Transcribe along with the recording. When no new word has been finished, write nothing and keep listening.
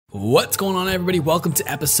What's going on, everybody? Welcome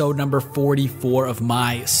to episode number 44 of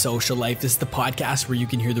My Social Life. This is the podcast where you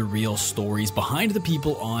can hear the real stories behind the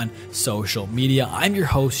people on social media. I'm your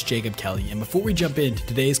host, Jacob Kelly. And before we jump into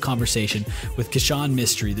today's conversation with Kishan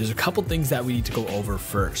Mistry, there's a couple things that we need to go over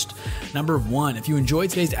first. Number one, if you enjoyed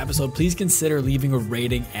today's episode, please consider leaving a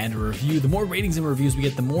rating and a review. The more ratings and reviews we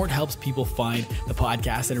get, the more it helps people find the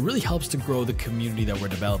podcast, and it really helps to grow the community that we're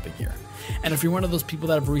developing here. And if you're one of those people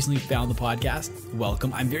that have recently found the podcast,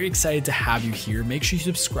 welcome. I'm very excited to have you here. Make sure you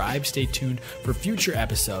subscribe, stay tuned for future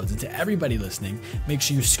episodes. And to everybody listening, make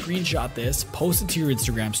sure you screenshot this, post it to your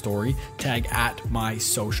Instagram story, tag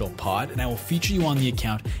 @MySocialPod, and I will feature you on the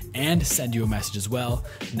account and send you a message as well.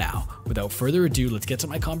 Now, without further ado, let's get to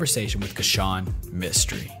my conversation with Kishan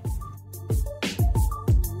Mistry.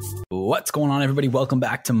 What's going on, everybody? Welcome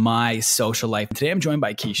back to My Social Life. Today I'm joined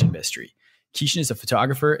by Kishan Mistry. Kishan is a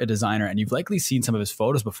photographer, a designer, and you've likely seen some of his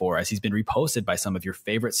photos before as he's been reposted by some of your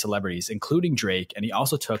favorite celebrities, including Drake, and he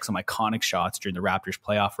also took some iconic shots during the Raptors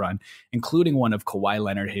playoff run, including one of Kawhi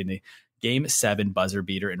Leonard hitting the Game 7 buzzer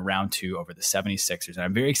beater in round 2 over the 76ers. And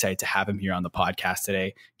I'm very excited to have him here on the podcast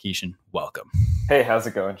today. Kishan, welcome. Hey, how's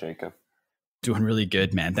it going, Jacob? Doing really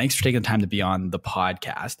good, man. Thanks for taking the time to be on the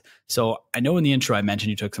podcast. So I know in the intro I mentioned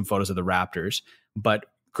you took some photos of the Raptors, but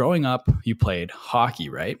growing up, you played hockey,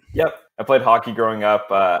 right? Yep. I played hockey growing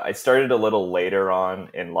up. I started a little later on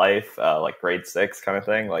in life, like grade 6 kind of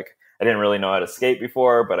thing. Like I didn't really know how to skate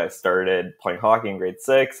before, but I started playing hockey in grade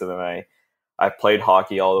 6, and then I played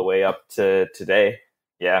hockey all the way up to today.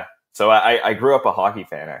 Yeah. So I grew up a hockey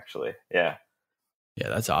fan, actually. Yeah. Yeah,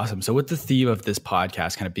 that's awesome. So with the theme of this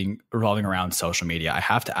podcast kind of being revolving around social media, I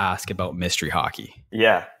have to ask about mystery hockey.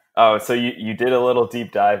 Yeah. Oh, so you did a little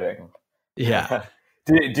deep diving. Yeah.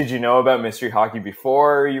 Did you know about mystery hockey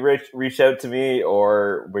before you reached out to me,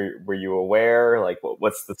 or were you aware? Like,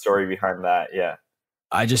 what's the story behind that? Yeah.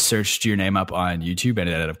 I just searched your name up on YouTube and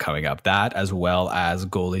it ended up coming up, that as well as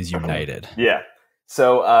Goalies United. Yeah.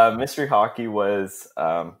 So mystery hockey was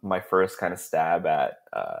my first kind of stab at,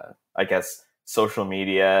 I guess, social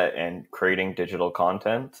media and creating digital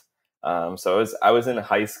content. So I was in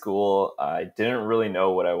high school. I didn't really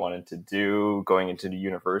know what I wanted to do going into the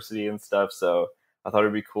university and stuff. So I thought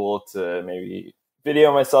it'd be cool to maybe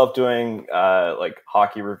video myself doing like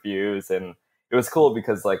hockey reviews, and it was cool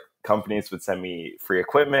because like companies would send me free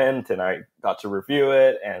equipment and I got to review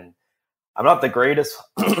it. And I'm not the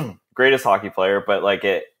greatest hockey player, but like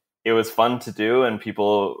it was fun to do, and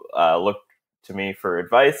people looked to me for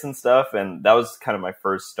advice and stuff. And that was kind of my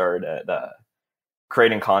first start at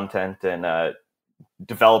creating content and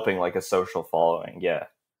developing like a social following. Yeah.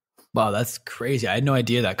 Wow, that's crazy. I had no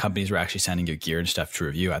idea that companies were actually sending you gear and stuff to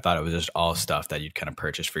review. I thought it was just all stuff that you'd kind of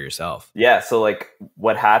purchase for yourself. Yeah. So like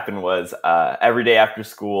what happened was every day after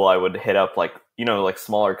school, I would hit up like, like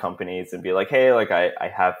smaller companies and be like, hey, like I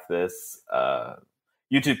have this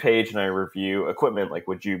YouTube page and I review equipment. Like,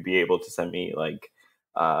 would you be able to send me like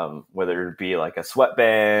whether it be like a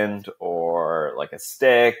sweatband or like a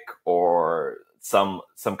stick or some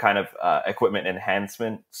kind of equipment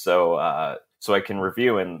enhancement so I can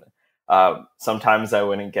review. And sometimes I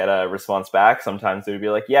wouldn't get a response back. Sometimes it would be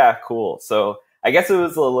like, yeah, cool. So I guess it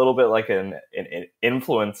was a little bit like an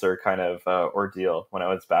influencer kind of ordeal when I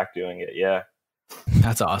was back doing it. Yeah.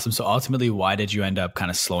 That's awesome. So ultimately, why did you end up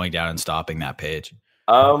kind of slowing down and stopping that page?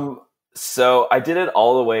 So I did it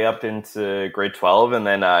all the way up into grade 12, and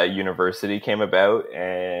then university came about,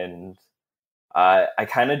 and it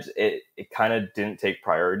kind of didn't take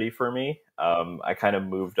priority for me. I kind of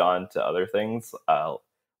moved on to other things,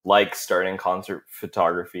 like starting concert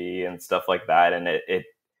photography and stuff like that. And it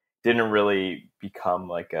didn't really become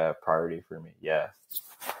like a priority for me. Yeah.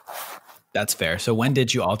 That's fair. So when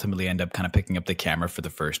did you ultimately end up kind of picking up the camera for the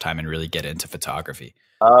first time and really get into photography?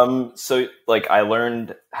 So like I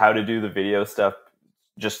learned how to do the video stuff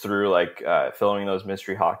just through like filming those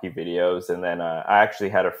mystery hockey videos. And then I actually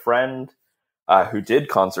had a friend who did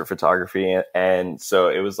concert photography. And so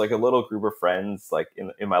it was like a little group of friends, like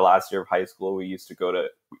in my last year of high school, we used to go to,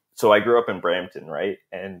 so I grew up in Brampton, right?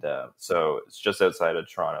 And so it's just outside of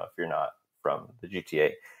Toronto if you're not from the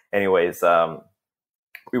GTA. Anyways,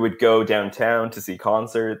 we would go downtown to see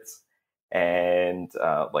concerts, and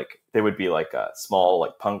like they would be like small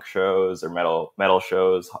like punk shows or metal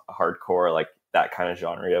shows, hardcore, like that kind of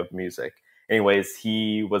genre of music. Anyways,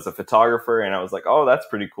 he was a photographer, and I was like, oh, that's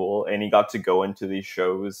pretty cool. And he got to go into these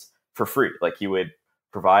shows for free. Like he would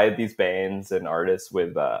provide these bands and artists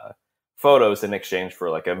with photos in exchange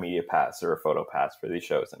for like a media pass or a photo pass for these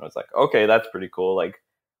shows. And I was like, okay, that's pretty cool. Like,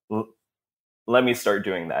 let me start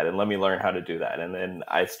doing that and let me learn how to do that. And then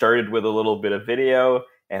I started with a little bit of video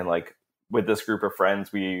and like with this group of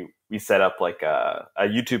friends, we set up like a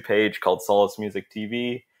YouTube page called Solace Music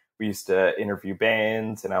TV. We used to interview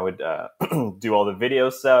bands, and I would do all the video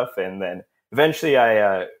stuff, and then eventually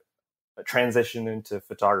I transitioned into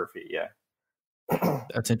photography. Yeah.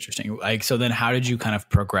 That's interesting. Like, so then how did you kind of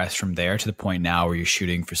progress from there to the point now where you're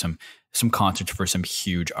shooting for some concerts for some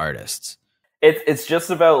huge artists? It's just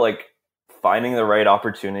about like finding the right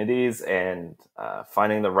opportunities and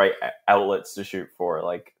finding the right outlets to shoot for.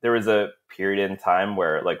 Like there was a period in time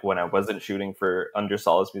where like when I wasn't shooting for under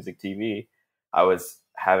Solace Music TV, I was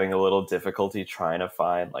having a little difficulty trying to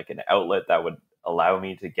find like an outlet that would allow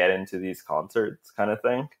me to get into these concerts kind of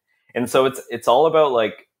thing. And so it's all about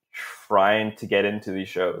like trying to get into these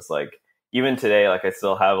shows. Like even today, like I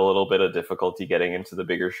still have a little bit of difficulty getting into the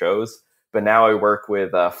bigger shows. But now I work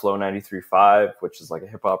with Flow 93.5, which is like a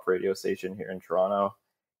hip hop radio station here in Toronto,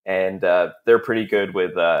 and they're pretty good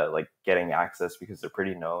with like getting access because they're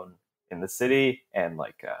pretty known in the city, and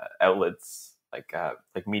like outlets like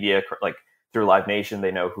media like through Live Nation,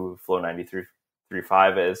 they know who Flow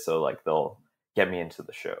 93.5 is, so like they'll get me into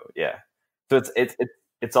the show. Yeah, so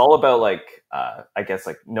it's all about like I guess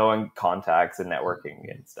like knowing contacts and networking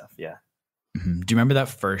and stuff. Yeah. Mm-hmm. Do you remember that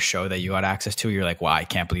first show that you got access to? You're like, wow, I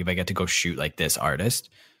can't believe I get to go shoot like this artist.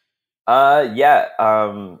 Yeah.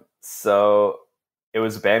 So it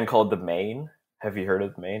was a band called The Main. Have you heard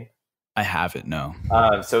of The Main? I haven't, no.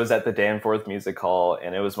 So it was at the Danforth Music Hall,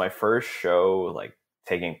 and it was my first show, like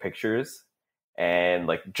taking pictures and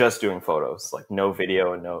like just doing photos, like no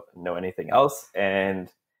video and no anything else. And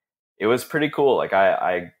it was pretty cool. Like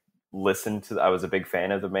I listened to, I was a big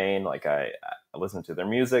fan of The Main. Like I listened to their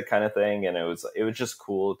music kind of thing. And it was just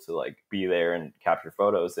cool to like be there and capture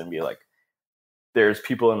photos and be like, there's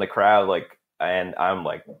people in the crowd, like, and I'm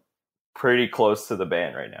like pretty close to the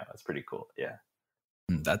band right now. It's pretty cool. Yeah.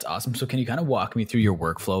 That's awesome. So can you kind of walk me through your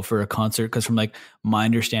workflow for a concert? Because from like my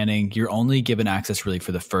understanding, you're only given access really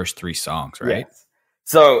for the first 3 songs, right? Yes.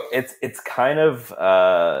 So it's kind of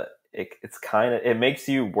it makes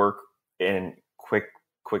you work in quick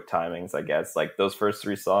timings, I guess. Like those first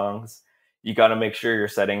 3 songs, you got to make sure your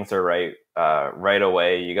settings are right right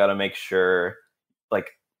away. You got to make sure,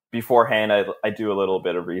 like beforehand, I do a little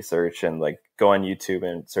bit of research and like go on YouTube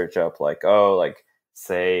and search up like, oh, like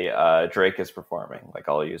say Drake is performing. Like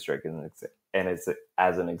I'll use Drake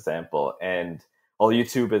as an example, and I'll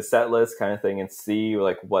YouTube his set list kind of thing and see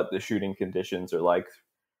like what the shooting conditions are like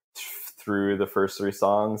through the first 3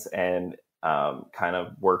 songs, and kind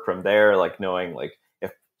of work from there, like knowing like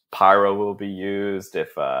if pyro will be used,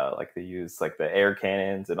 if like they use like the air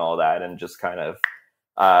cannons and all that, and just kind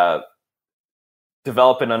of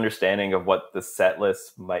develop an understanding of what the set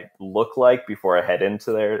list might look like before I head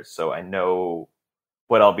into there, so I know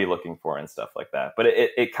what I'll be looking for and stuff like that. But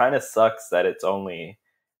it kind of sucks that it's only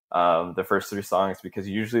the first 3 songs, because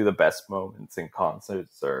usually the best moments in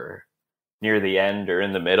concerts are near the end or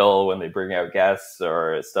in the middle when they bring out guests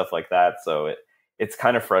or stuff like that. So it's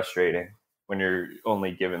kind of frustrating when you're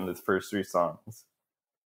only given the first 3 songs.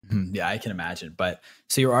 Yeah, I can imagine. But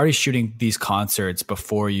so you're already shooting these concerts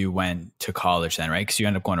before you went to college then, right? Because you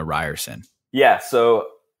ended up going to Ryerson. Yeah. So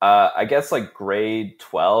I guess like grade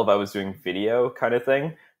 12, I was doing video kind of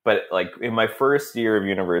thing. But like in my first year of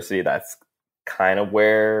university, that's kind of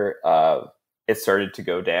where it started to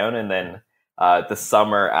go down. And then the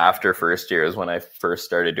summer after first year is when I first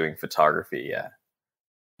started doing photography. Yeah.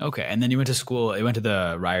 Okay. And then you went to school, you went to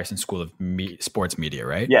the Ryerson School of Sports Media,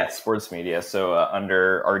 right? Yeah, sports media. So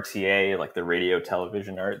under RTA, like the radio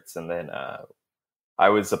television arts. And then I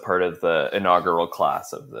was a part of the inaugural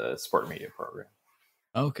class of the sport media program.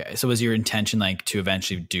 Okay. So was your intention like to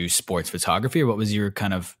eventually do sports photography, or what was your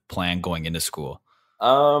kind of plan going into school?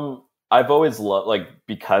 I've always loved, like,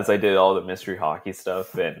 because I did all the mystery hockey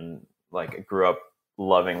stuff, and like I grew up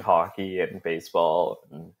loving hockey and baseball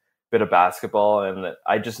and a bit of basketball, and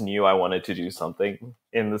I just knew I wanted to do something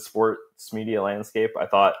in the sports media landscape. I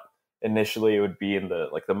thought initially it would be in the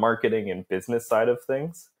like the marketing and business side of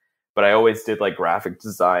things, but I always did like graphic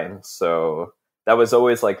design, so that was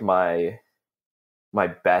always like my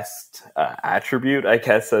best attribute, I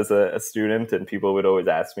guess, as a student. And people would always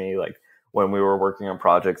ask me, like, when we were working on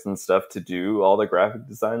projects and stuff, to do all the graphic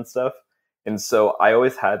design stuff. And so I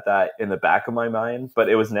always had that in the back of my mind, but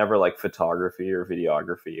it was never like photography or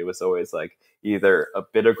videography. It was always like either a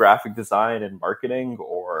bit of graphic design and marketing,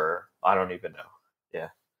 or I don't even know. Yeah.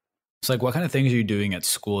 So like what kind of things are you doing at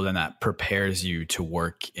school then that prepares you to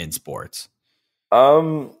work in sports?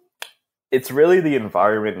 It's really the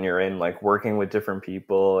environment you're in, like working with different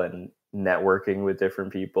people and networking with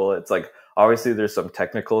different people. It's like, obviously there's some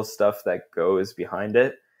technical stuff that goes behind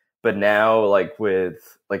it, but now like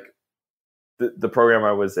with like the program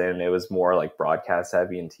I was in, it was more like broadcast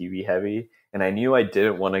heavy and TV heavy. And I knew I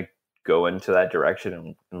didn't want to go into that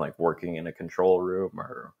direction and like working in a control room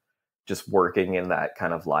or just working in that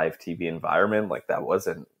kind of live TV environment. Like that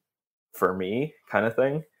wasn't for me kind of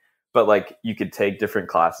thing. But like you could take different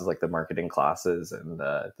classes, like the marketing classes and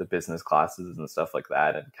the business classes and stuff like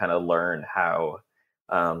that, and kind of learn how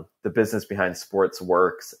the business behind sports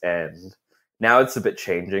works. And now it's a bit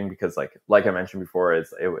changing because like I mentioned before, it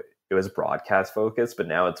was broadcast focused, but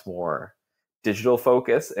now it's more digital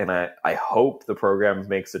focused. And I hope the program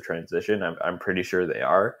makes the transition. I'm pretty sure they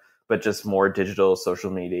are, but just more digital,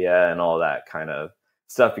 social media and all that kind of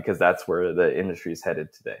stuff, because that's where the industry is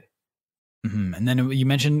headed today. Mm-hmm. And then you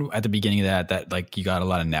mentioned at the beginning of that like you got a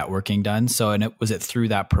lot of networking done. So, and was it through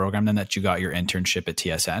that program then that you got your internship at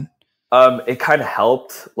TSN? It kind of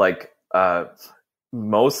helped. Like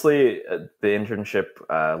mostly the internship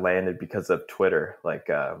landed because of Twitter. Like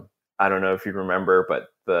I don't know if you remember, but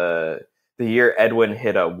the year Edwin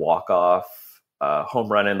hit a walk-off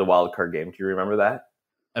home run in the wild card game. Do you remember that?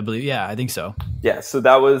 I believe, yeah, I think so. Yeah, so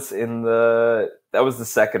that was the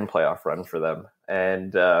second playoff run for them,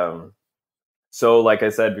 and so like I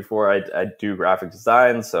said before, I do graphic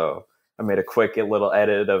design, so I made a quick little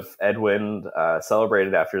edit of Edwin,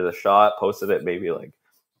 celebrated after the shot, posted it maybe like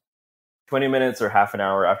 20 minutes or half an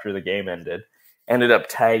hour after the game ended. Ended up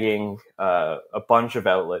tagging a bunch of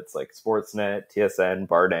outlets like Sportsnet, TSN,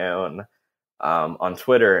 BarDown on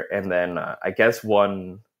Twitter, and then I guess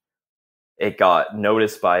it got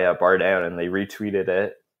noticed by BarDown and they retweeted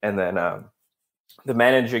it, and then the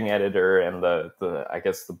managing editor and the I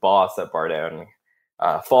guess the boss at BarDown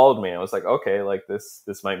followed me, and I was like, okay, like this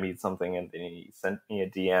might mean something, and then he sent me a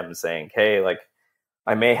DM saying, hey, like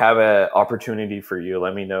I may have an opportunity for you.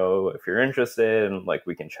 Let me know if you're interested, and like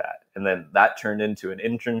we can chat. And then that turned into an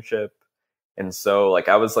internship, and so like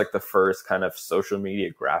I was like the first kind of social media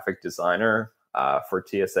graphic designer for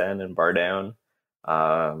TSN and BarDown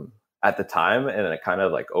at the time, and it kind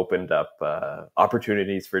of like opened up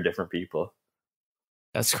opportunities for different people.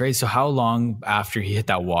 That's crazy. So how long after he hit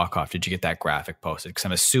that walk-off did you get that graphic posted? Because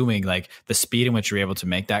I'm assuming like the speed in which you were able to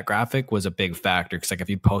make that graphic was a big factor. Because like if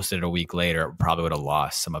you posted it a week later, it probably would have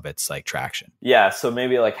lost some of its like traction. Yeah, so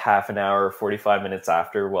maybe like half an hour, 45 minutes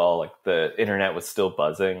after, while like the internet was still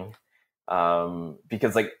buzzing.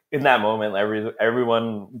 Because like in that moment,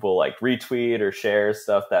 everyone will like retweet or share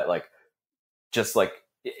stuff that like just like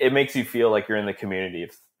it makes you feel like you're in the community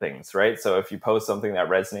of things, right? So if you post something that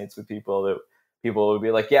resonates with people, that people would be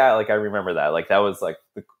like, yeah, like I remember that. Like that was like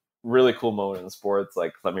the really cool moment in sports.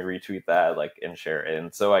 Like let me retweet that, like, and share it.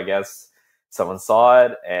 And so I guess someone saw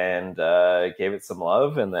it and gave it some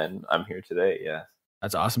love, and then I'm here today. Yeah,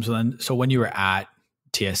 that's awesome. So when you were at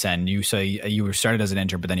TSN, you were started as an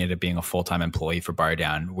intern, but then you ended up being a full-time employee for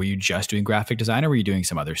BarDown. Were you just doing graphic design, or were you doing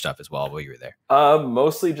some other stuff as well while you were there?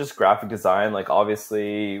 Mostly just graphic design. Like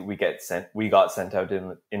obviously we got sent out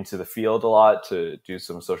into the field a lot to do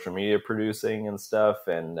some social media producing and stuff.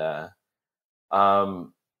 And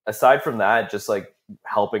aside from that, just like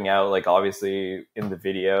helping out, like obviously in the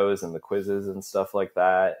videos and the quizzes and stuff like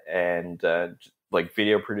that, and like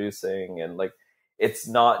video producing, and like it's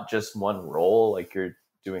not just one role. Like you're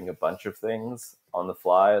doing a bunch of things on the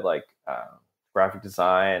fly, like graphic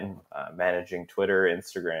design, managing Twitter,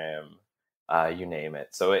 Instagram, you name it.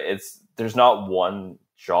 So there's not one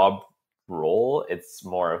job role. It's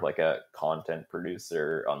more of like a content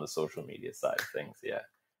producer on the social media side of things. Yeah.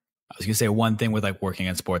 I was gonna say one thing with like working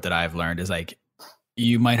in sport that I've learned is like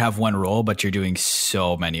you might have one role, but you're doing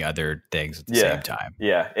so many other things at the same time.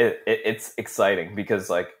 Yeah, it's exciting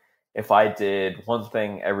because like if I did one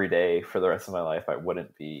thing every day for the rest of my life, I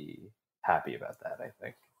wouldn't be happy about that, I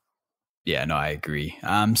think. Yeah, no, I agree.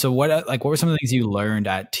 So what were some of the things you learned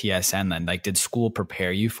at TSN then? Like, did school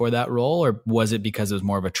prepare you for that role, or was it because it was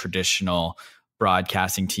more of a traditional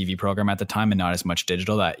broadcasting TV program at the time and not as much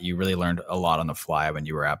digital that you really learned a lot on the fly when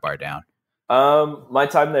you were at BarDown? My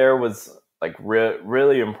time there was like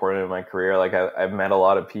really important in my career. Like I've met a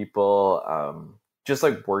lot of people, just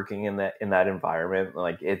like working in that environment.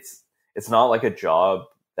 Like it's not like a job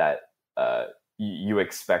that you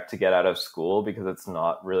expect to get out of school, because it's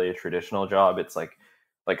not really a traditional job. It's like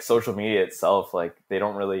social media itself, like they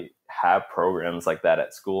don't really have programs like that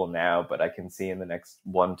at school now, but I can see in the next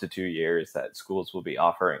 1 to 2 years that schools will be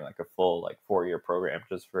offering like a full like 4-year program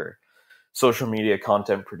just for social media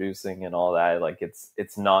content producing and all that. Like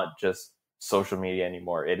it's not just social media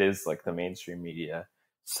anymore. It is like the mainstream media.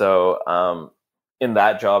 So in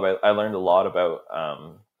that job, I learned a lot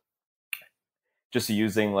about just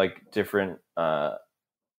using like different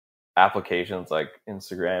applications like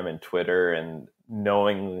Instagram and Twitter, and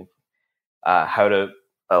knowing how to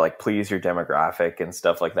like please your demographic and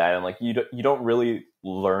stuff like that. And like you don't really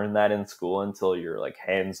learn that in school until you're like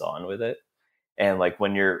hands on with it. And like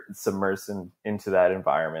when you're submersed into that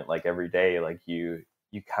environment, like every day, like you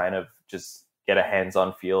kind of just get a hands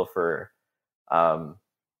on feel for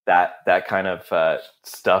that kind of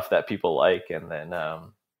stuff that people like. And then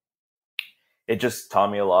it just taught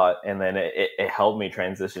me a lot. And then it helped me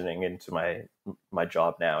transitioning into my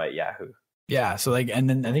job now at Yahoo. Yeah. So like, and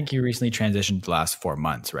then I think you recently transitioned the last 4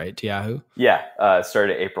 months, right, to Yahoo? Yeah.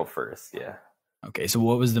 Started April 1st. Yeah. Okay. So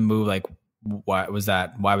what was the move? Like, why was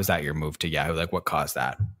that your move to Yahoo? Like, what caused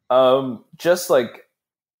that? Just like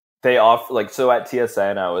they off like, so at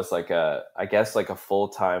TSN, I was like I guess like a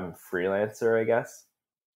full-time freelancer, I guess.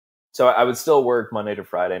 So I would still work Monday to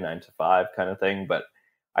Friday, 9 to 5 kind of thing, but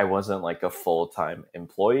I wasn't like a full-time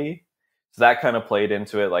employee. So that kind of played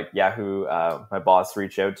into it. Like Yahoo, my boss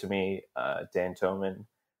reached out to me, Dan Toman,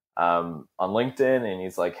 on LinkedIn, and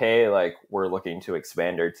he's like, "Hey, like we're looking to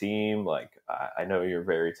expand our team. Like I know you're a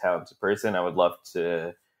very talented person. I would love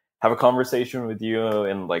to have a conversation with you,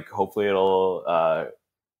 and like hopefully it'll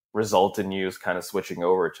result in you kind of switching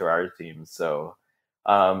over to our team." So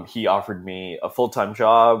he offered me a full-time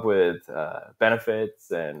job with benefits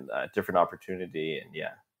and different opportunity, and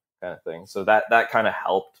yeah, kind of thing. So that kind of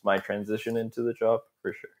helped my transition into the job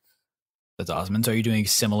for sure. That's awesome. And so are you doing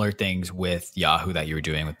similar things with Yahoo that you were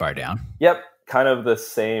doing with BarDown? Yep, kind of the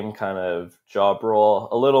same kind of job role,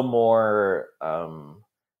 a little more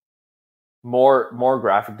more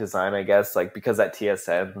graphic design, I guess, like because at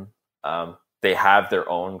TSN they have their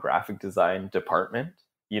own graphic design department,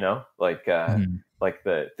 like like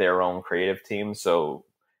their own creative team. So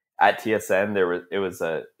at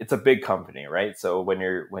TSN it's a big company, right? So when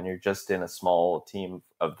you're just in a small team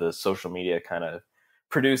of the social media kind of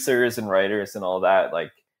producers and writers and all that,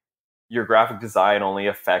 like your graphic design only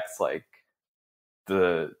affects like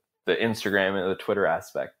the Instagram and the Twitter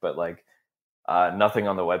aspect, but like nothing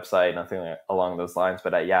on the website, nothing along those lines.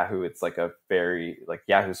 But at Yahoo, it's like a very like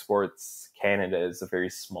Yahoo Sports Canada is a very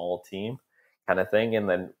small team kind of thing. And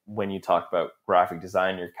then when you talk about graphic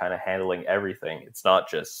design, you're kind of handling everything. It's not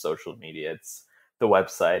just social media, it's the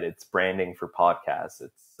website, it's branding for podcasts,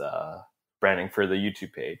 it's branding for the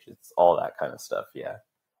YouTube page, it's all that kind of stuff. Yeah.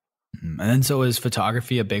 And then so is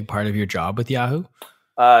photography a big part of your job with Yahoo?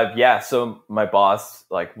 Yeah. So my boss,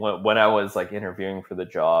 like when I was like interviewing for the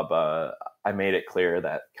job, I made it clear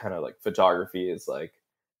that kind of like photography is like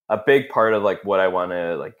a big part of like what I want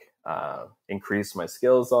to like increase my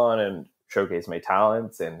skills on and showcase my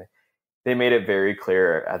talents. And they made it very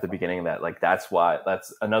clear at the beginning that like that's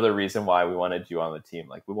another reason why we wanted you on the team.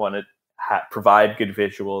 Like we want to provide good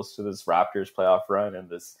visuals to this Raptors playoff run and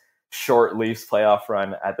this short Leafs playoff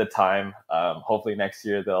run at the time. Hopefully next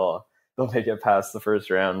year they'll make it past the first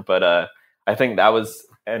round. But I think that was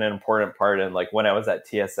an important part. And like when I was at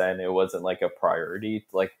TSN, it wasn't like a priority.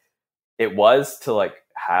 Like it was to like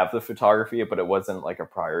have the photography, but it wasn't like a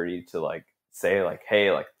priority to like say like,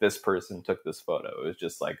 hey, like this person took this photo. It was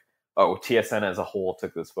just like, oh, TSN as a whole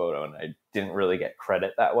took this photo, and I didn't really get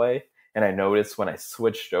credit that way. And I noticed when I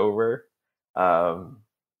switched over,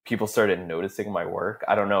 people started noticing my work.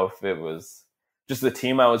 I don't know if it was just the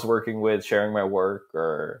team I was working with sharing my work,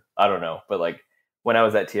 or I don't know. But like when I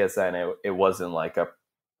was at TSN, it wasn't like a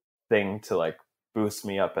thing to like boost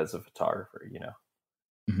me up as a photographer,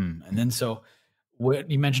 Mm-hmm. And then so what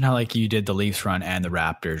you mentioned how like you did the Leafs run and the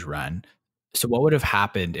Raptors run. So what would have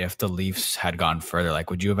happened if the Leafs had gone further? Like,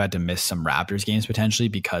 would you have had to miss some Raptors games potentially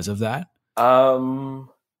because of that?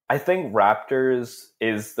 I think Raptors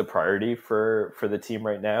is the priority for the team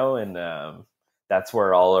right now, and that's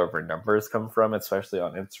where all of our numbers come from, especially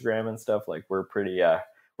on Instagram and stuff. Like we're really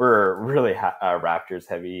Raptors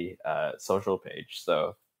heavy social page,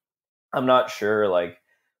 so I'm not sure. Like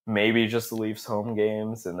maybe just the Leafs home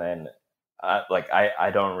games, and then I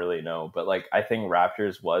don't really know, but like I think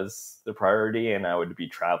Raptors was the priority, and I would be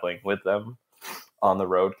traveling with them on the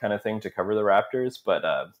road kind of thing to cover the Raptors. But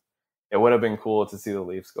it would have been cool to see the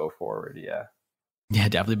Leafs go forward. Yeah. Yeah,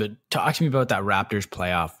 definitely. But talk to me about that Raptors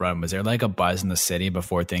playoff run. Was there like a buzz in the city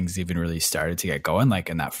before things even really started to get going, like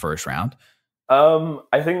in that first round?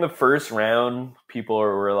 I think the first round people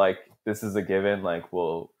were like, this is a given. Like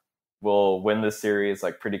we'll win the series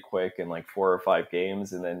like pretty quick in like 4 or 5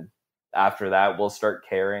 games, and then after that we'll start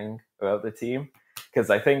caring about the team. Because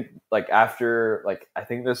I think like after like I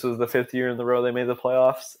think this was the 5th year in the row they made the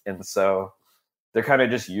playoffs, and so they're kind of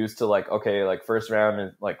just used to like, okay, like first round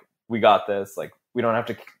and like we got this, like we don't have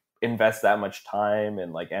to invest that much time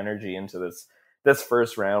and like energy into this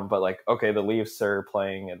first round. But like, okay, the Leafs are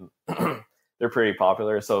playing and they're pretty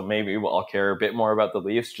popular. So maybe I'll care a bit more about the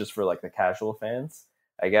Leafs just for like the casual fans,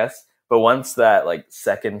 I guess. But once that like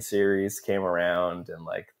second series came around and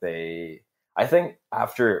like I think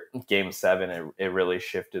after game 7, it really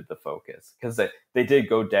shifted the focus because they did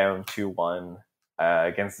go down 2-1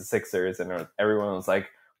 against the Sixers, and everyone was like,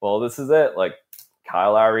 well, this is it. Like,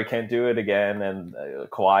 Kyle Lowry can't do it again, and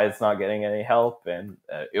Kawhi is not getting any help. And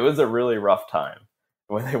it was a really rough time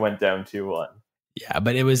when they went down 2-1. Yeah,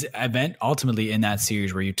 but it was event ultimately in that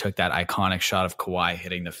series where you took that iconic shot of Kawhi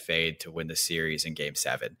hitting the fade to win the series in game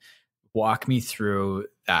 7. Walk me through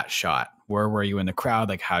that shot. Where were you in the crowd?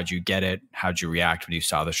 Like, how'd you get it? How'd you react when you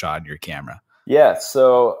saw the shot on your camera? Yeah,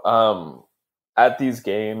 so at these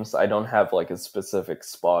games, I don't have like a specific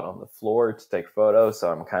spot on the floor to take photos,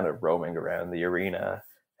 so I'm kind of roaming around the arena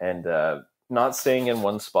and not staying in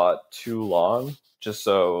one spot too long, just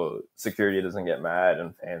so security doesn't get mad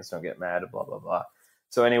and fans don't get mad and blah, blah, blah.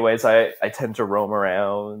 So anyways, I tend to roam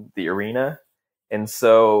around the arena. And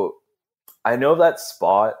so I know that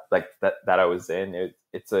spot like that I was in,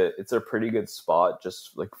 it's a pretty good spot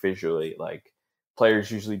just like visually. Like,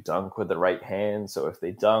 players usually dunk with the right hand. So if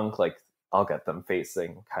they dunk, like, I'll get them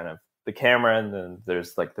facing kind of the camera, and then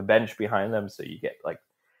there's like the bench behind them. So you get like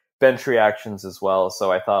bench reactions as well.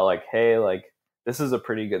 So I thought like, hey, like, this is a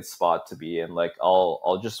pretty good spot to be in. Like,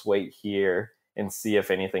 I'll just wait here and see if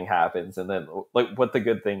anything happens. And then like, what the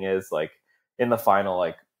good thing is, like, in the final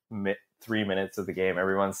like 3 minutes of the game,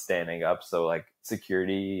 everyone's standing up, so like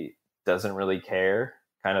security doesn't really care,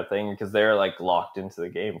 kind of thing, because they're like locked into the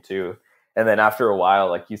game too. And then after a while,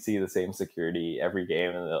 like, you see the same security every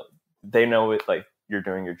game, and they know it, like, you're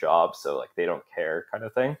doing your job, so like they don't care, kind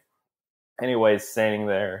of thing. Anyways, standing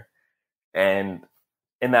there, and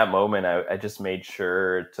in that moment, I just made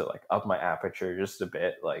sure to like up my aperture just a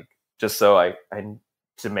bit, like, just so I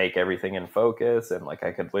to make everything in focus, and like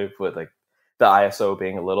I could live with like the ISO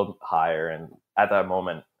being a little higher. And at that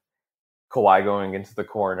moment, Kawhi going into the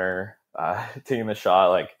corner, taking the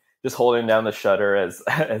shot, like, just holding down the shutter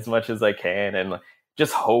as much as I can, and like,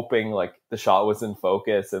 just hoping like the shot was in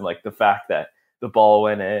focus, and like the fact that the ball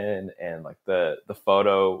went in and like the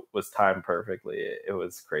photo was timed perfectly. It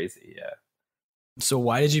was crazy, yeah. So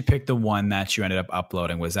why did you pick the one that you ended up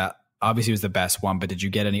uploading? Was that obviously it was the best one, but did you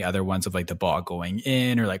get any other ones of like the ball going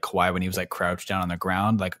in, or like Kawhi when he was like crouched down on the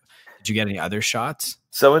ground? Like, did you get any other shots?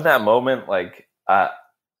 So in that moment, like,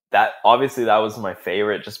 that obviously that was my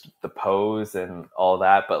favorite, just the pose and all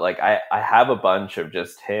that. But like, I have a bunch of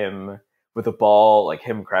just him with the ball, like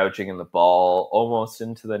him crouching in the ball almost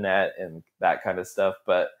into the net and that kind of stuff.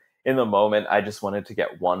 But in the moment, I just wanted to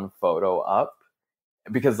get one photo up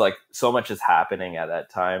because like so much is happening at that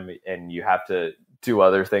time, and you have to do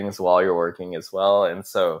other things while you're working as well. And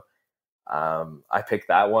so I picked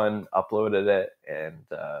that one, uploaded it, and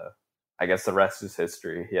I guess the rest is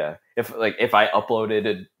history. Yeah. If I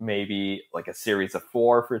uploaded maybe like a series of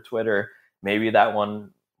 4 for Twitter, maybe that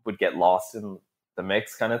one would get lost in the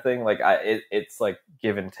mix, kind of thing. Like, it's like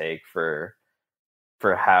give and take for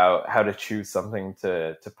how to choose something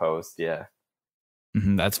to post. Yeah.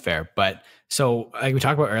 That's fair. But so like we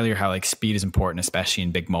talked about earlier, how like speed is important, especially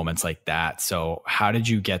in big moments like that. So how did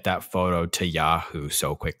you get that photo to Yahoo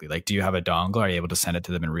so quickly? Like, do you have a dongle? Are you able to send it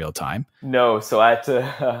to them in real time? No, so I had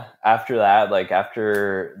to after that, like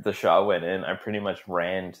after the shot went in, I pretty much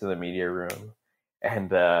ran to the media room and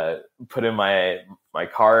put in my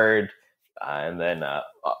card, and then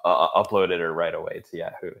uploaded it right away to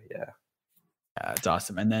Yahoo. Yeah. Yeah, it's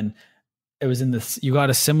awesome. And then it was in this, you got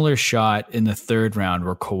a similar shot in the 3rd round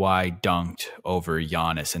where Kawhi dunked over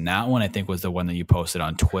Giannis. And that one, I think, was the one that you posted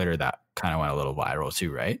on Twitter that kind of went a little viral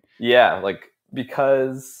too, right? Yeah, like,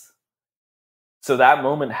 because so that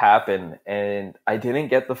moment happened and I didn't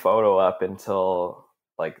get the photo up until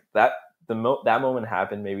like that moment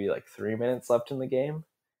happened maybe like 3 minutes left in the game,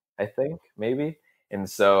 I think, maybe. And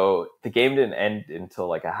so the game didn't end until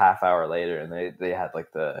like a half hour later, and they had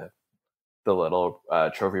like the little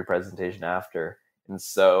trophy presentation after. And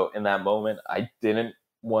so in that moment, I didn't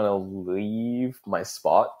want to leave my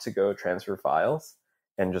spot to go transfer files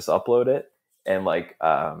and just upload it. And like,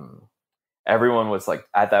 everyone was like,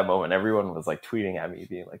 at that moment, everyone was like tweeting at me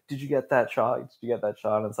being like, did you get that shot? Did you get that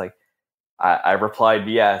shot? And it's like, I replied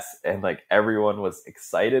yes. And like, everyone was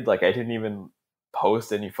excited. Like, I didn't even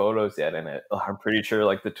post any photos yet in it. I'm pretty sure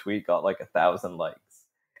like the tweet got like 1,000 likes.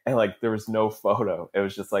 And like, there was no photo. It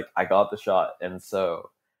was just like, I got the shot. And so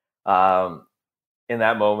in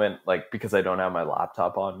that moment, like, because I don't have my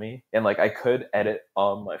laptop on me, and like I could edit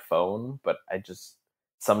on my phone, but I just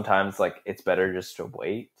sometimes like it's better just to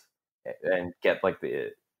wait and get like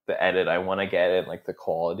the edit I want to get and like the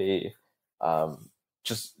quality.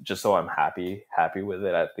 just so I'm happy with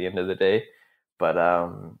it at the end of the day. But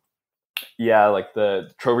yeah, like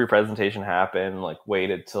the trophy presentation happened, like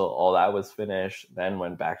waited till all that was finished, then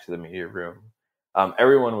went back to the media room.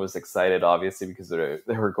 Everyone was excited, obviously, because they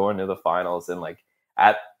were going to the finals, and like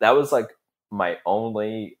that was like my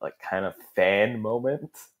only like kind of fan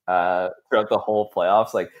moment throughout the whole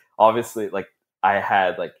playoffs. Like obviously, like I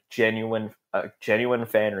had like genuine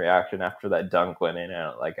fan reaction after that dunk went in,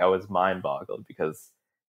 and like I was mind boggled because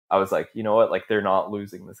I was like, you know what, like they're not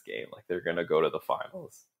losing this game, like they're gonna go to the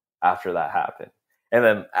finals after that happened, and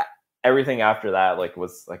then everything after that like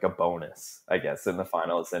was like a bonus, I guess, in the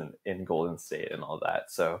finals and in Golden State and all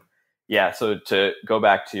that. So yeah, so to go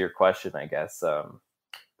back to your question, I guess,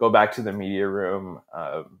 go back to the media room,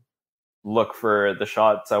 look for the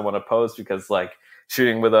shots I want to post, because like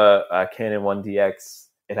shooting with a Canon 1DX,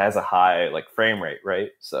 it has a high like frame rate, right?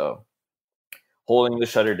 So holding the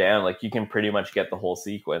shutter down, like you can pretty much get the whole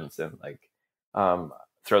sequence. And like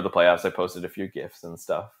throughout the playoffs, I posted a few GIFs and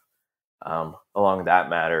stuff along that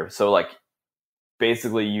matter. So like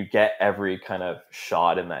basically you get every kind of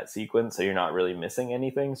shot in that sequence, so you're not really missing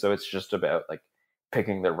anything. So it's just about like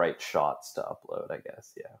picking the right shots to upload, I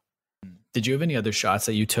guess. Yeah. Did you have any other shots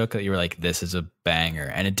that you took that you were like, this is a banger,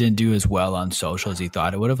 and it didn't do as well on social as you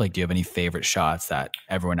thought it would have? Like, do you have any favorite shots that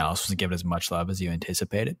everyone else wasn't giving as much love as you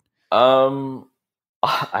anticipated? I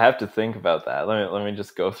have to think about that. Let me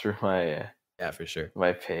just go through my yeah, for sure,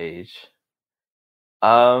 my page.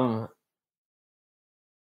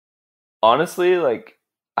 Honestly, like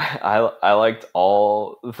I liked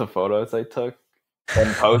all the photos I took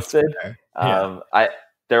and posted.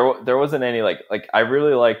 There wasn't any like I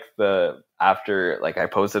really liked the after, like I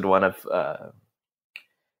posted one of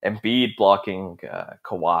Embiid blocking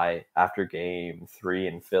Kawhi after game 3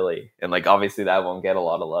 in Philly, and like obviously that won't get a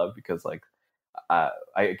lot of love because like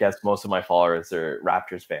I guess most of my followers are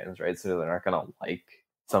Raptors fans, right? So they're not gonna like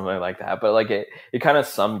something like that. But like it kind of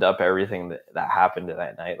summed up everything that happened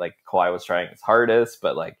that night. Like Kawhi was trying his hardest,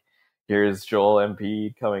 but like here's Joel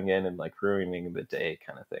Embiid coming in and like ruining the day,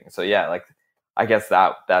 kind of thing. So yeah, like I guess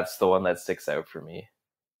that's the one that sticks out for me.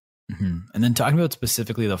 Mm-hmm. And then talking about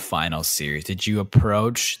specifically the finals series, did you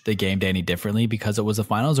approach the game day any differently because it was the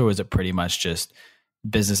finals, or was it pretty much just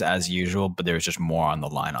business as usual, but there was just more on the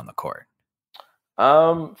line on the court?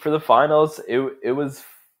 For the finals, it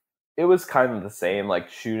was kind of the same. Like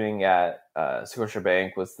shooting at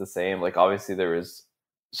Scotiabank was the same. Like obviously there was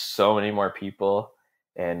so many more people,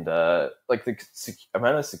 and like the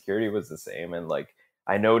amount of security was the same. And like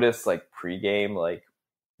I noticed like pregame, like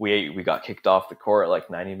we got kicked off the court like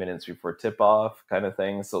 90 minutes before tip off, kind of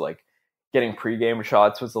thing. So like getting pregame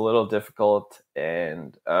shots was a little difficult,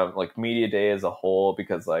 and like media day as a whole,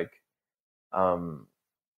 because like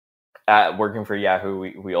at working for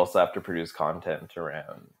Yahoo, we also have to produce content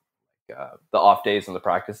around the off days and the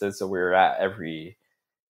practices. So we were at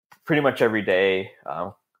pretty much every day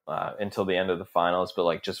until the end of the finals. But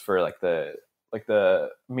like just for like the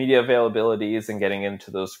media availabilities and getting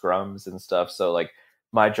into those scrums and stuff. So like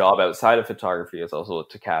my job outside of photography is also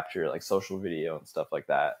to capture like social video and stuff like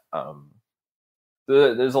that.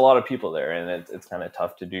 There's a lot of people there, and it's kind of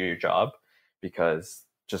tough to do your job because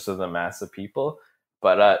just of the mass of people.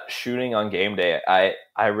 But shooting on game day,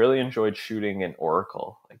 I really enjoyed shooting in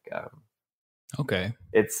Oracle. Like okay,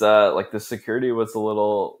 it's like the security was a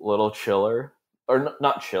little chiller, or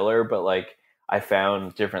not chiller, but like I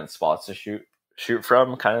found different spots to shoot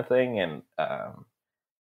from, kind of thing. And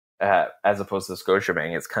as opposed to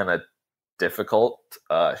Scotiabank, it's kind of difficult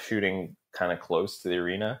shooting kind of close to the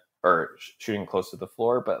arena, or shooting close to the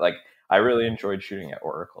floor. But like I really enjoyed shooting at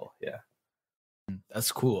Oracle. Yeah,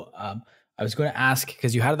 that's cool. I was going to ask,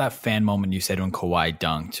 because you had that fan moment you said when Kawhi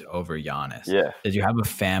dunked over Giannis. Yeah. Did you have a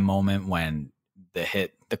fan moment when the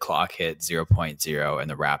clock hit 0.0 and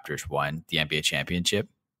the Raptors won the NBA championship?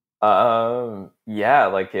 Yeah,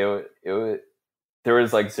 like it there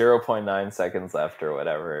was like 0.9 seconds left or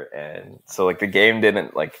whatever, and so like the game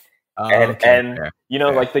didn't like and fair.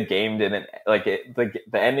 Like the game didn't like it,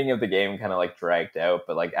 the ending of the game kind of like dragged out,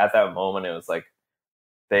 but like at that moment it was like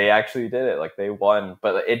they actually did it, like they won.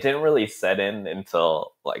 But it didn't really set in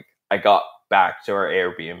until like I got back to our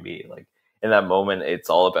Airbnb. Like in that moment it's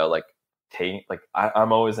all about like taking, like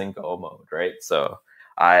I'm always in go mode, right? So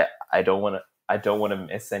I don't want to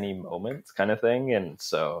miss any moments, kind of thing. And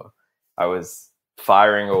so I was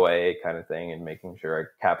firing away, kind of thing, and making sure I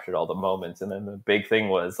captured all the moments. And then the big thing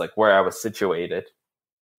was like where I was situated.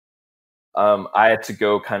 I had to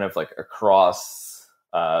go kind of like across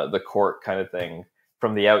the court, kind of thing,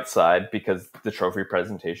 from the outside, because the trophy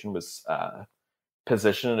presentation was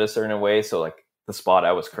positioned a certain way. So like the spot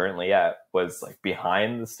I was currently at was like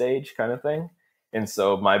behind the stage kind of thing. And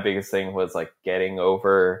so my biggest thing was like getting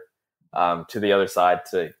over to the other side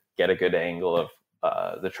to get a good angle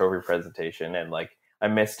of the trophy presentation. And like I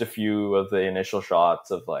missed a few of the initial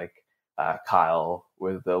shots of like Kyle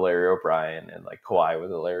with the Larry O'Brien and like Kawhi with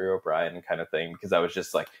the Larry O'Brien kind of thing, because I was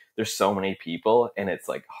just like, there's so many people and it's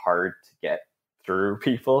like hard to get through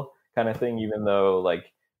people kind of thing, even though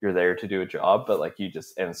like you're there to do a job, but like you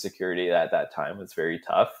just, and security at that time was very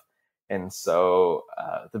tough. And so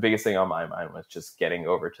the biggest thing on my mind was just getting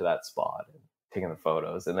over to that spot and taking the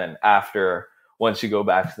photos. And then after, once you go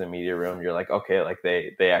back to the media room, you're like, okay, like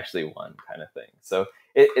they actually won kind of thing. So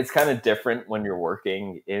it's kind of different when you're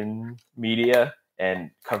working in media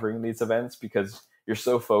and covering these events, because you're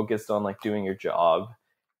so focused on like doing your job,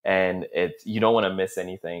 and you don't want to miss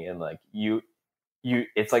anything. And like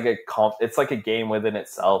it's like a game within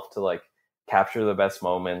itself to like capture the best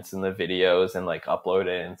moments in the videos and like upload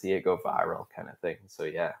it and see it go viral kind of thing. So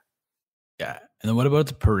yeah. Yeah. And then what about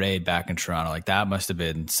the parade back in Toronto? Like that must have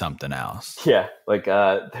been something else. Yeah. Like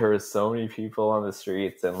there were so many people on the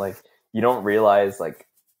streets, and like you don't realize like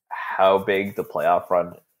how big the playoff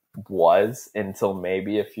run was until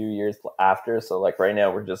maybe a few years after. So like right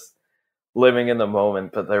now we're just living in the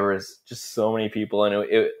moment, but there was just so many people, and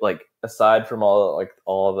it like, aside from all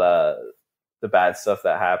the bad stuff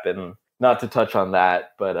that happened, not to touch on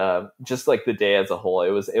that, but just like the day as a whole, it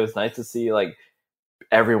was nice to see like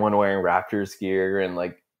everyone wearing Raptors gear, and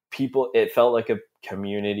like people, it felt like a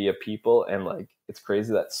community of people. And like it's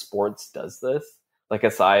crazy that sports does this. Like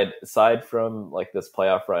aside from like this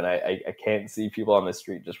playoff run, I can't see people on the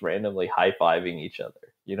street just randomly high-fiving each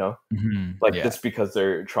other, you know? Like just because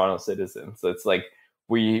they're Toronto citizens. So it's like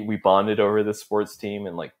we bonded over the sports team,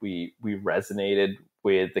 and like we resonated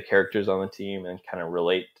with the characters on the team and kind of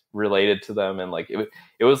related to them. And like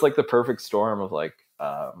it was like the perfect storm of like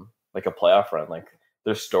a playoff run. Like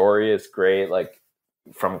their story is great, like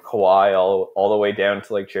from Kawhi all the way down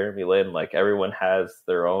to like Jeremy Lin. Like everyone has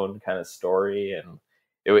their own kind of story, and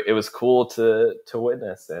it was cool to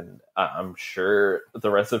witness. And I'm sure the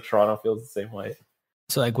rest of Toronto feels the same way.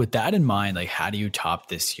 So like with that in mind, like how do you top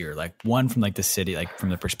this year? Like one, from like the city, like from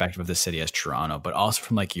the perspective of the city as Toronto, but also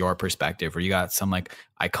from like your perspective, where you got some like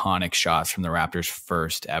iconic shots from the Raptors'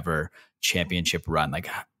 first ever championship run. Like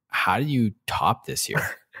how do you top this year?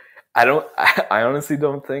 I honestly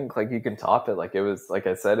don't think like you can top it. Like it was, like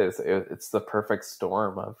I said, it's the perfect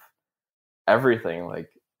storm of everything. Like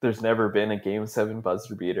there's never been a Game 7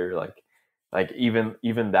 buzzer beater. Like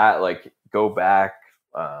even that, like go back,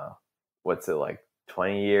 what's it, like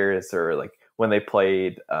 20 years, or like when they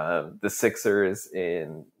played the Sixers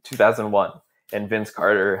in 2001, and Vince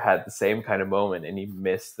Carter had the same kind of moment and he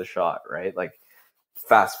missed the shot, right? Like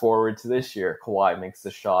fast forward to this year, Kawhi makes the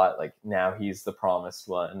shot, like now he's the promised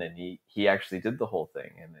one, and he actually did the whole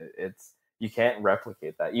thing. And it's, you can't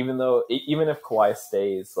replicate that, even if Kawhi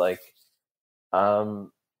stays, like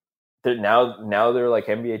they're like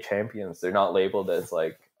NBA champions. They're not labeled as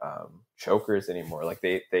like chokers anymore. Like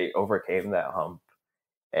they overcame that hump,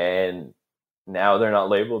 and now they're not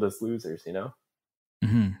labeled as losers, you know?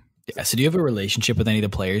 Mm-hmm. Yeah. So do you have a relationship with any of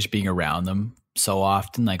the players, being around them so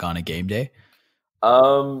often, like on a game day?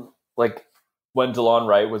 Like when DeLon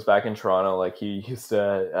Wright was back in Toronto, like he used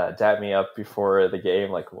to dap me up before the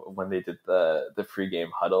game, like when they did the pregame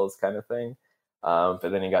huddles kind of thing. But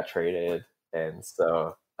then he got traded, and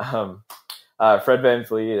so Fred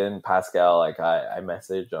VanVleet and Pascal, like I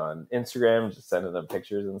message on Instagram, just sending them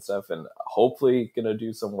pictures and stuff, and hopefully gonna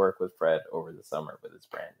do some work with Fred over the summer with his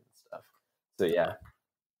brand and stuff. So yeah.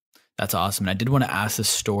 That's awesome. And I did want to ask the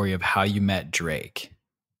story of how you met Drake.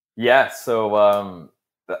 Yeah, so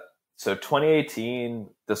 2018,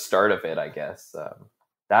 the start of it, I guess.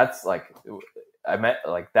 That's like, I met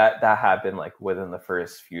like that happened like within the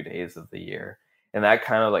first few days of the year, and that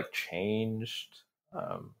kind of like changed.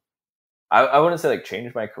 I wouldn't say like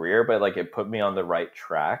changed my career, but like it put me on the right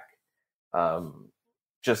track.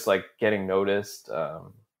 Just like getting noticed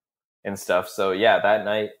and stuff. So yeah, that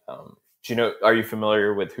night, are you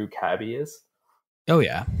familiar with who Cabby is? Oh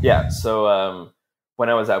yeah. Yeah. So when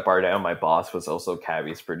I was at BarDown, my boss was also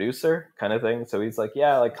Cabby's producer kind of thing. So he's like,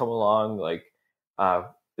 yeah, like come along. Like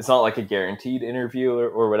it's not like a guaranteed interview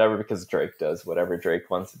or whatever, because Drake does whatever Drake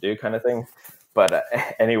wants to do kind of thing. But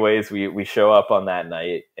anyways, we show up on that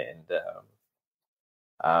night,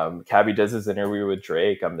 and Cabby does his interview with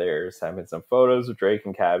Drake. I'm there having some photos of Drake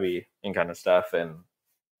and Cabby and kind of stuff. And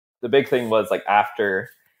the big thing was like after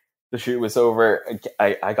the shoot was over,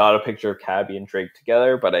 I got a picture of Cabby and Drake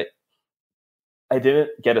together, but I didn't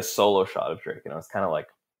get a solo shot of Drake, and I was kind of like,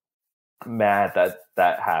 mad that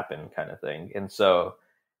that happened, kind of thing. And so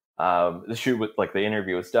the shoot with like the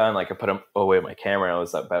interview was done. Like I put away my camera and I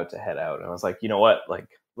was about to head out, and I was like, you know what, like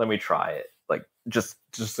let me try it, like just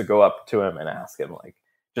to go up to him and ask him, like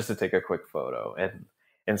just to take a quick photo.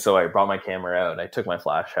 And so I brought my camera out and I took my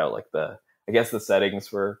flash out. Like I guess the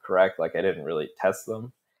settings were correct. Like I didn't really test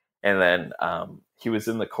them. And then he was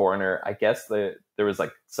in the corner. I guess there was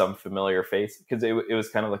like some familiar face because it was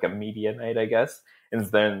kind of like a media night, I guess. And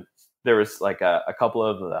then there was like a couple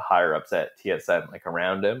of the higher ups at TSN like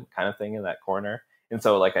around him, kind of thing, in that corner. And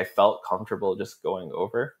so like I felt comfortable just going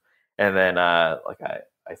over. And then like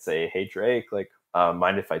I say, hey Drake, like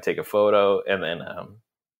mind if I take a photo? And then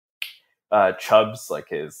Chubbs, like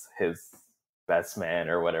his best man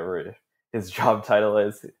or whatever his job title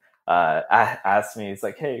is, asked me, he's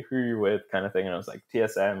like, hey, who are you with, kind of thing. And I was like,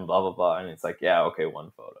 TSN, blah blah blah. And it's like, yeah, okay,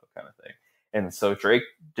 one photo, kind of thing. And so Drake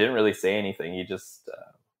didn't really say anything. He just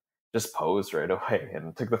posed right away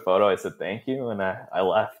and took the photo. I said thank you, and I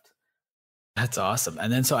left. That's awesome.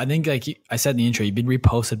 And then so I think like I said in the intro, you've been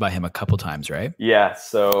reposted by him a couple times, right? Yeah.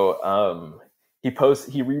 So he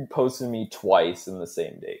reposted me twice in the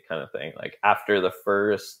same day, kind of thing. Like after the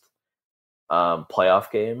first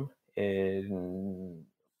playoff game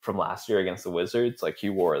from last year against the Wizards, like he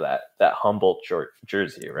wore that Humboldt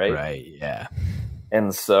jersey, right? Right. Yeah.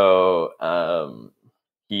 And so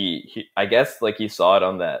he I guess like he saw it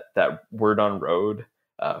on that Word on Road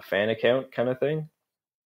fan account, kind of thing.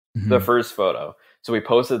 Mm-hmm. The first photo. So we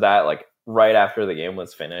posted that like right after the game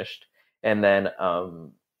was finished, and then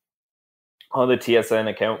on the TSN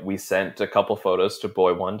account we sent a couple photos to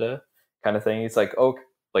Boy Wonder, kind of thing. He's like, oh,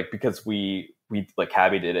 like because we like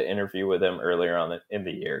Cabby did an interview with him earlier on in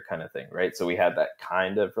the year, kind of thing, right? So we had that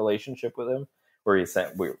kind of relationship with him where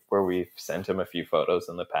we've sent him a few photos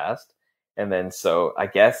in the past. And then so I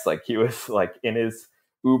guess like he was like in his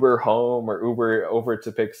Uber home or Uber over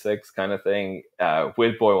to Pick 6 kind of thing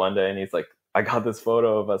with Boy Wonder, and he's like, I got this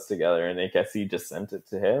photo of us together, and I guess he just sent it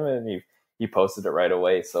to him and he posted it right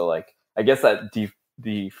away. So like I guess that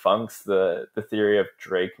defunks the theory of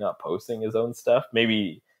Drake not posting his own stuff.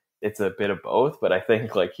 Maybe it's a bit of both, but I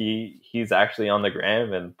think like he's actually on the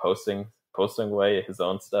gram and posting away his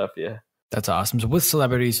own stuff. Yeah. That's awesome. So with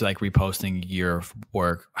celebrities like reposting your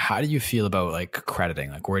work, how do you feel about like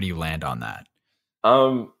crediting? Like where do you land on that?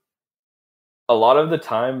 A lot of the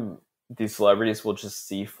time these celebrities will just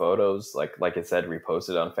see photos like I said,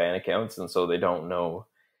 reposted on fan accounts, and so they don't know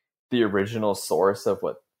the original source of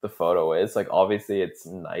what the photo is. Like obviously it's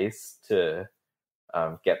nice to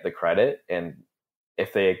get the credit, and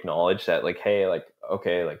if they acknowledge that, like, hey, like,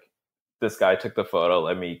 okay, like this guy took the photo,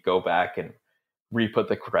 let me go back and re-put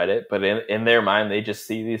the credit. But in their mind, they just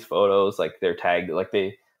see these photos, like they're tagged, like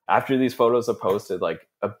after these photos are posted, like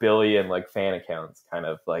a billion like fan accounts kind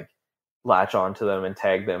of like latch onto them and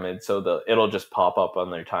tag them, and so it'll just pop up on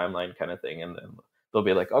their timeline, kind of thing, and then they'll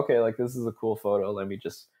be like, okay, like this is a cool photo, let me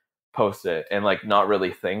just post it, and like not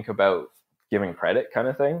really think about giving credit, kind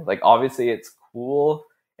of thing. Like obviously it's cool,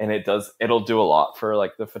 and it'll do a lot for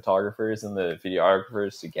like the photographers and the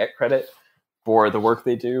videographers to get credit for the work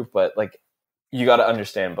they do, but like you got to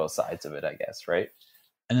understand both sides of it, I guess, right?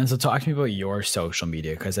 And then so talk to me about your social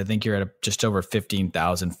media, because I think you're at just over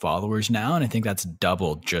 15,000 followers now, and I think that's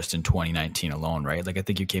doubled just in 2019 alone, right? Like I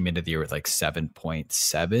think you came into the year with like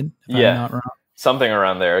 7.7. Yeah, I'm not wrong. Something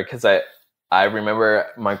around there, because I remember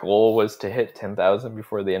my goal was to hit 10,000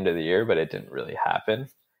 before the end of the year, but it didn't really happen.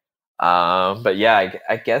 But yeah,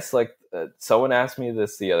 I guess like someone asked me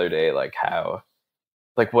this the other day, like how,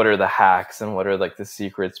 like what are the hacks and what are like the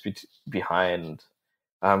secrets behind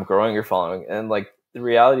growing your following, and like the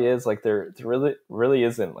reality is like there really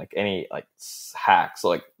isn't like any like hacks. So,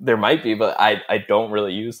 like there might be, but I don't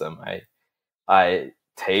really use them. I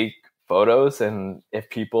take photos, and if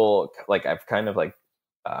people like, I've kind of like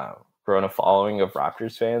grown a following of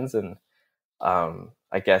Raptors fans, and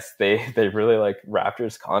I guess they really like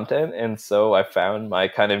Raptors content, and so I found my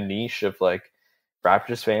kind of niche of like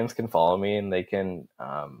Raptors fans can follow me and they can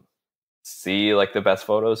see like the best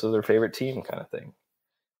photos of their favorite team, kind of thing.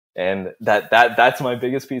 And that's my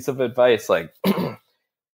biggest piece of advice. Like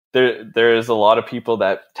there's a lot of people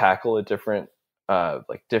that tackle a different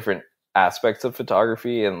aspects of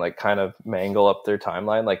photography and like kind of mangle up their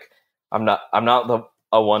timeline. Like I'm not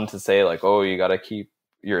a one to say like, oh, you got to keep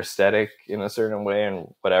your aesthetic in a certain way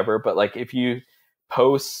and whatever. But like if you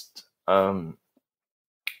post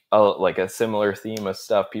like a similar theme of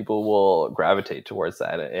stuff, people will gravitate towards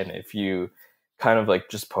that. And if you kind of like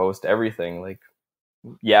just post everything, like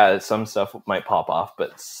yeah, some stuff might pop off,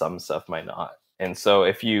 but some stuff might not. And so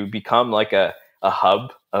if you become like a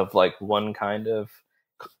hub of like one kind of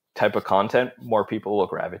type of content, more people will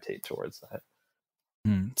gravitate towards that.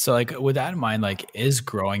 So like with that in mind, like is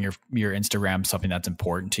growing your Instagram something that's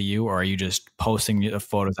important to you, or are you just posting the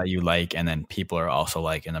photos that you like and then people are also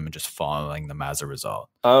liking them and just following them as a result?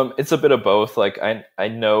 It's a bit of both. Like I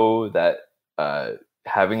know that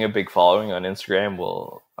having a big following on Instagram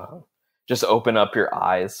will just open up your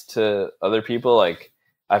eyes to other people. Like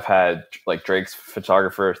I've had like Drake's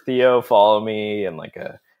photographer Theo follow me, and like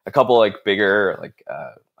a couple like bigger like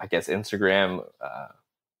I guess Instagram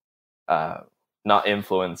not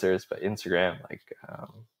influencers, but Instagram like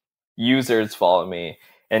users follow me,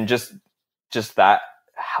 and just that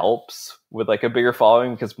helps with like a bigger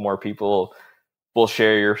following because more people will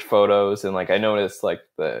share your photos. And like I noticed like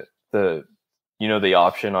the the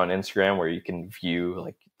option on Instagram where you can view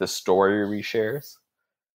like the story reshares.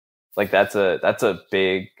 Like that's a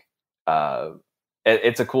big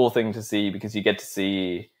it's a cool thing to see because you get to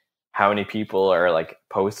see how many people are like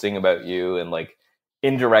posting about you and like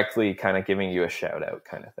indirectly kind of giving you a shout out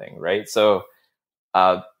kind of thing, right? So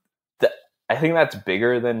I think that's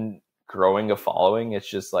bigger than growing a following. It's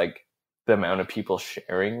just like the amount of people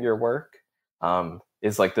sharing your work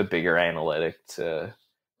is like the bigger analytic to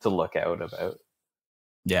look out about.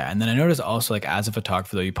 Yeah. And then I noticed also like as a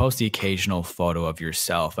photographer though, you post the occasional photo of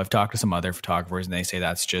yourself. I've talked to some other photographers and they say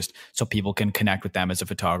that's just so people can connect with them as a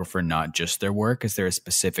photographer, not just their work. Is there a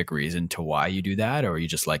specific reason to why you do that, or you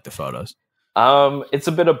just like the photos? It's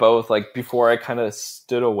a bit of both. Like before I kind of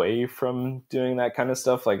stood away from doing that kind of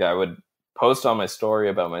stuff. Like I would post on my story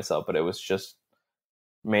about myself, but it was just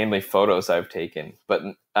mainly photos I've taken. But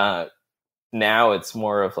now it's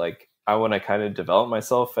more of like, I want to kind of develop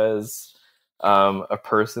myself as a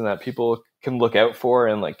person that people can look out for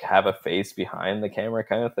and like have a face behind the camera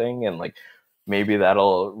kind of thing. And like, maybe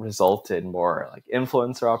that'll result in more like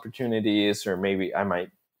influencer opportunities, or maybe I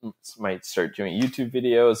might start doing YouTube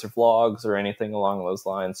videos or vlogs or anything along those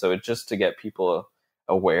lines. So it's just to get people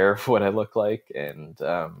aware of what I look like and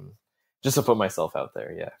just to put myself out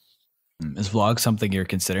there. Yeah. Is vlog something you're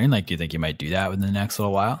considering? Like, do you think you might do that within the next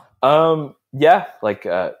little while? Yeah, like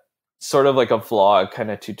sort of like a vlog kind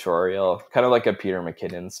of tutorial, kind of like a Peter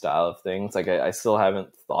McKinnon style of things. Like I still haven't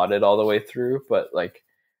thought it all the way through, but like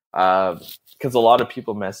because a lot of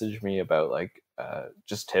people message me about like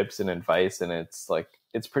just tips and advice, and it's like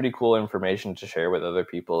it's pretty cool information to share with other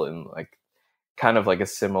people in like kind of like a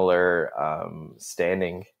similar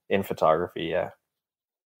standing in photography. Yeah.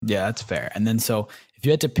 Yeah, that's fair. And then so if you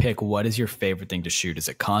had to pick, what is your favorite thing to shoot? Is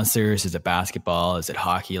it concerts? Is it basketball? Is it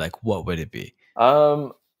hockey? Like what would it be?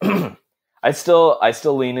 I still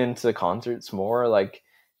lean into concerts more. Like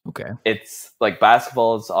Okay. it's like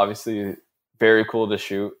basketball is obviously very cool to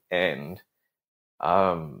shoot, and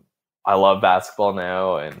I love basketball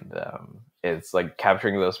now, and it's like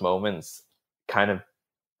capturing those moments, kind of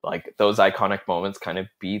like those iconic moments kind of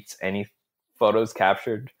beats any photos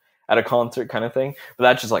captured at a concert kind of thing. But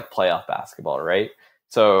that's just like playoff basketball, right?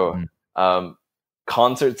 So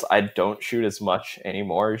concerts I don't shoot as much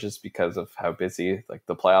anymore just because of how busy like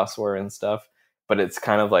the playoffs were and stuff. But it's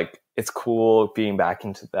kind of like it's cool being back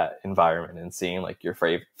into that environment and seeing like your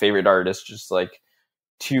favorite artist just like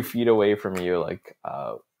 2 feet away from you, like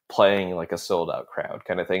playing like a sold out crowd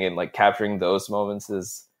kind of thing. And like capturing those moments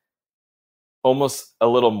is almost a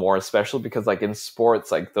little more special because like in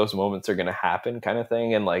sports, like those moments are going to happen kind of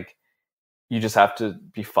thing. And like, you just have to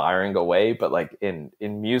be firing away. But like in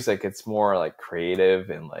music, it's more like creative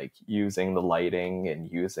and like using the lighting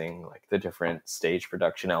and using like the different stage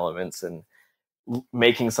production elements and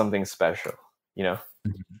making something special, you know?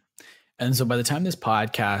 Mm-hmm. And so by the time this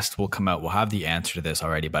podcast will come out, we'll have the answer to this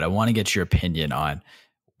already, but I want to get your opinion on,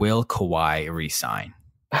 will Kawhi resign?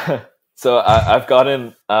 So I've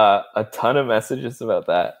gotten a ton of messages about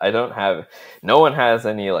that. No one has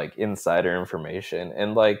any like insider information.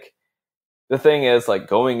 And like, the thing is like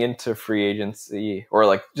going into free agency or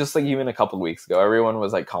like just like even a couple of weeks ago, everyone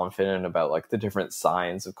was like confident about like the different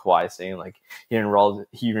signs of Kawhi saying like he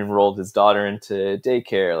enrolled his daughter into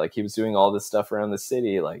daycare. Like he was doing all this stuff around the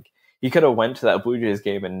city. Like he could have went to that Blue Jays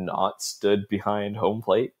game and not stood behind home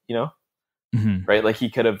plate, you know? Mm-hmm. Right? Like he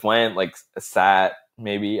could have went like sat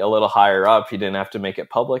maybe a little higher up. He didn't have to make it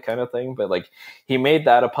public kind of thing, but like he made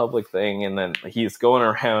that a public thing. And then he's going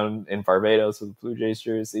around in Barbados with a Blue Jays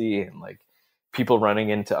jersey and like people running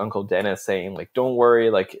into Uncle Dennis saying like, don't worry,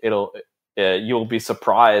 like you'll be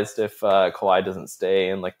surprised if Kawhi doesn't stay,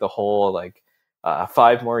 and like the whole like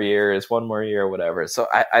 5 more years, 1 more year, whatever. So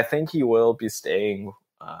I think he will be staying,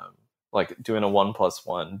 like doing a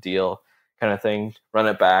 1+1 deal kind of thing, run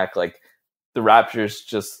it back. Like the Raptors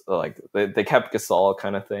just like they kept Gasol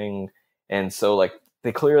kind of thing, and so like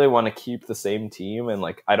they clearly want to keep the same team, and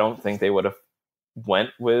like I don't think they would have went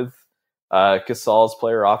with Gasol's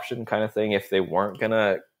player option kind of thing if they weren't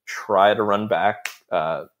gonna try to run back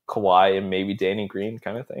Kawhi and maybe Danny Green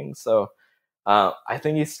kind of thing. So I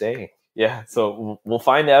think he's staying. Yeah, so we'll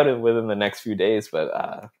find out within the next few days,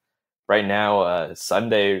 but right now,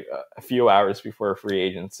 Sunday, a few hours before free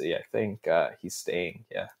agency, I think he's staying.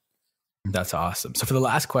 Yeah. That's awesome. So for the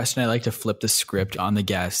last question, I like to flip the script on the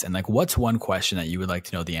guest, and like, what's one question that you would like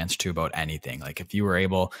to know the answer to about anything? Like if you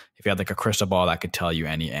had like a crystal ball that could tell you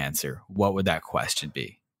any answer, what would that question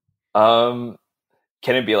be? Can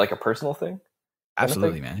it be like a personal thing?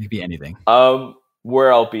 Absolutely, man. It could be anything.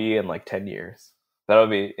 Where I'll be in like 10 years. That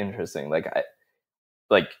would be interesting. Like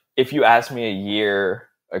if you asked me a year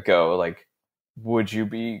ago, like, would you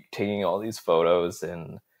be taking all these photos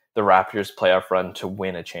in the Raptors playoff run to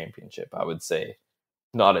win a championship? I would say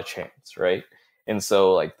not a chance, right? And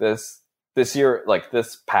so like this year, like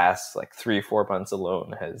this past like 3-4 months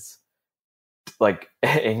alone has like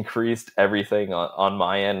increased everything on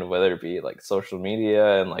my end, whether it be like social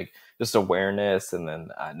media and like just awareness. And then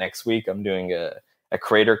next week I'm doing a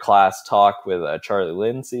creator class talk with Charlie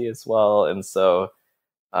Lindsay as well. And so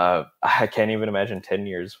I can't even imagine 10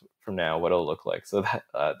 years from now what it'll look like. So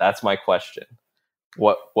that's my question.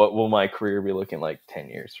 What will my career be looking like 10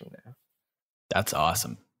 years from now? That's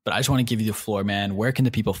awesome. But I just want to give you the floor, man. Where can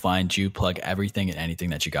the people find you? Plug everything and anything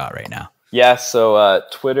that you got right now. Yeah, so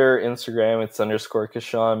Twitter, Instagram, it's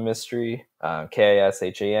 _Kishan Mistry,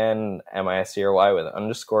 KISHAN with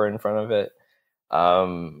underscore in front of it.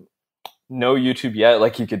 No YouTube yet.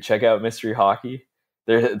 Like you could check out Mistry Hockey.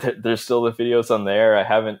 There's still the videos on there. I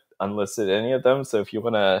haven't unlisted any of them. So if you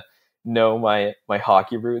want to know my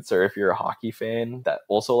hockey roots, or if you're a hockey fan that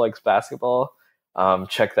also likes basketball,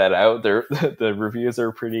 check that out. The reviews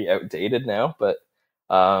are pretty outdated now, but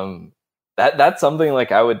that's something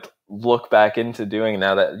like I would look back into doing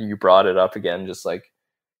now that you brought it up again. Just like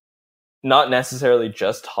not necessarily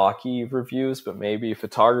just hockey reviews, but maybe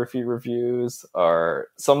photography reviews or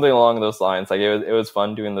something along those lines. Like it was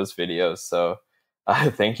fun doing those videos. So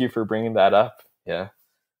thank you for bringing that up. Yeah.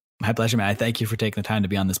 My pleasure, man. I thank you for taking the time to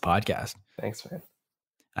be on this podcast. Thanks, man.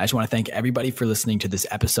 I just want to thank everybody for listening to this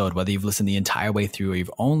episode, whether you've listened the entire way through or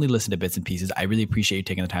you've only listened to bits and pieces. I really appreciate you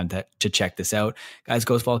taking the time to check this out. Guys,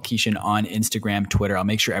 go follow Kishan on Instagram, Twitter. I'll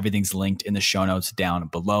make sure everything's linked in the show notes down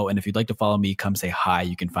below. And if you'd like to follow me, come say hi.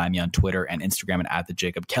 You can find me on Twitter and Instagram at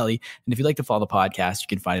 @TheJacobKelly. And if you'd like to follow the podcast, you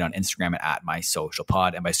can find it on Instagram at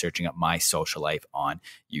 @MySocialPod and by searching up My Social Life on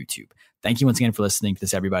YouTube. Thank you once again for listening to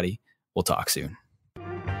this, everybody. We'll talk soon.